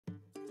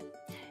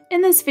In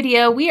this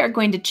video, we are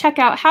going to check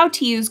out how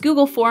to use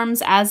Google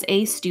Forms as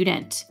a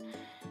student.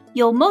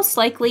 You'll most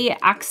likely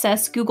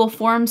access Google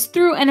Forms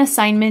through an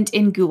assignment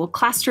in Google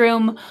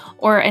Classroom,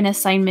 or an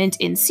assignment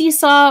in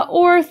Seesaw,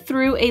 or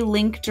through a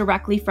link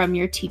directly from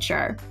your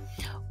teacher.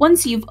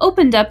 Once you've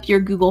opened up your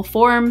Google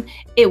form,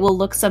 it will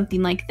look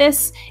something like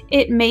this.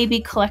 It may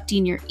be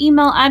collecting your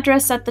email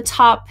address at the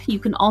top. You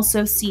can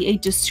also see a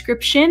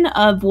description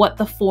of what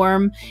the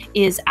form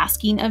is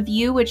asking of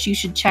you, which you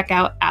should check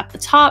out at the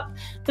top.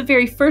 The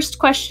very first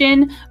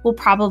question will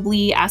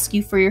probably ask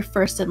you for your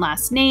first and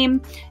last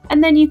name,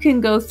 and then you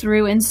can go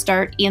through and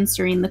start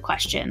answering the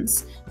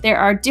questions. There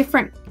are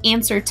different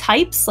answer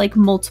types like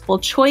multiple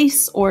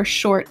choice or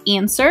short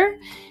answer.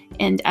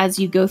 And as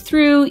you go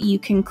through, you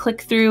can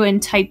click through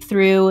and type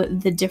through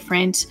the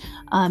different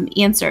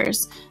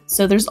answers.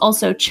 So there's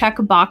also check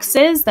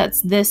boxes.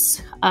 That's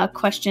this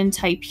question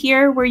type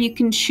here, where you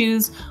can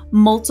choose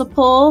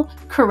multiple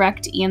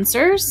correct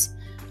answers.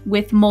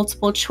 With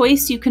multiple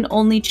choice, you can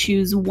only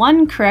choose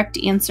one correct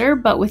answer,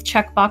 but with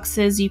check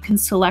boxes, you can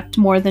select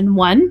more than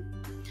one.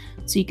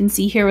 So you can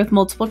see here with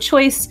multiple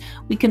choice,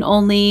 we can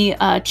only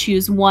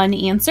choose one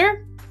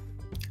answer.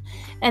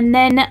 And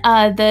then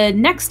the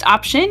next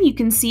option, you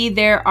can see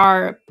there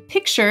are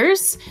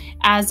pictures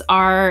as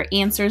our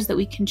answers that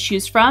we can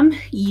choose from.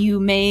 You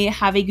may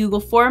have a Google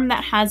form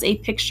that has a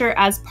picture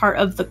as part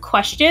of the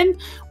question,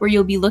 where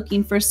you'll be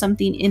looking for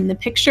something in the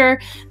picture.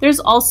 There's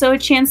also a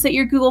chance that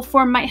your Google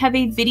form might have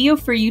a video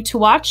for you to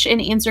watch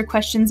and answer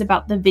questions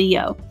about the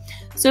video.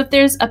 So if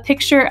there's a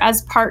picture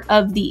as part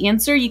of the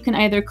answer, you can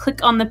either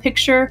click on the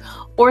picture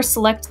or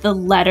select the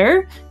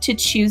letter to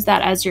choose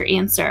that as your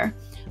answer.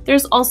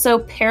 There's also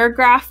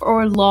paragraph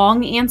or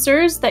long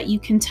answers that you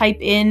can type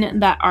in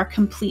that are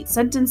complete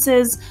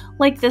sentences,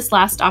 like this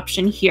last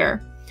option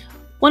here.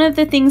 One of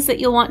the things that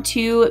you'll want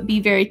to be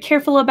very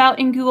careful about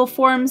in Google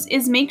Forms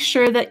is make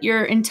sure that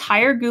your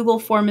entire Google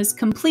form is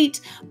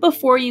complete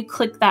before you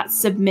click that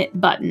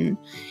submit button.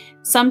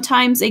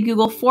 Sometimes a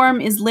Google form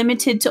is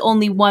limited to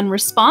only one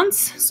response,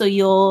 so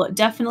you'll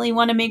definitely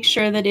want to make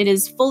sure that it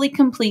is fully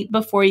complete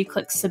before you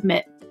click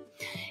submit.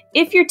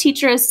 If your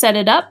teacher has set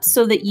it up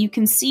so that you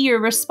can see your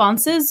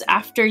responses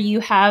after you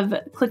have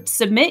clicked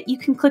submit, you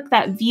can click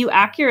that view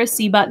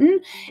accuracy button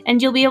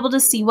and you'll be able to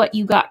see what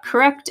you got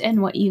correct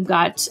and what you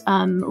got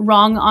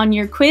wrong on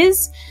your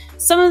quiz.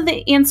 Some of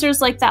the answers,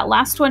 like that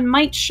last one,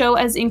 might show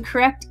as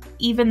incorrect,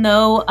 even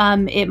though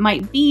it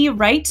might be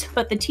right,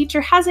 but the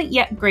teacher hasn't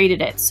yet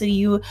graded it. So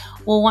you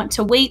will want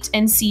to wait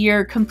and see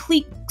your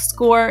complete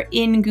score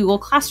in Google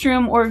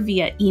Classroom or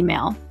via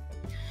email.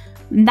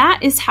 That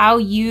is how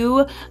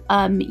you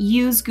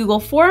use Google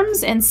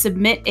Forms and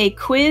submit a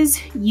quiz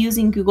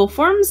using Google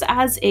Forms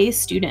as a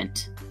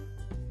student.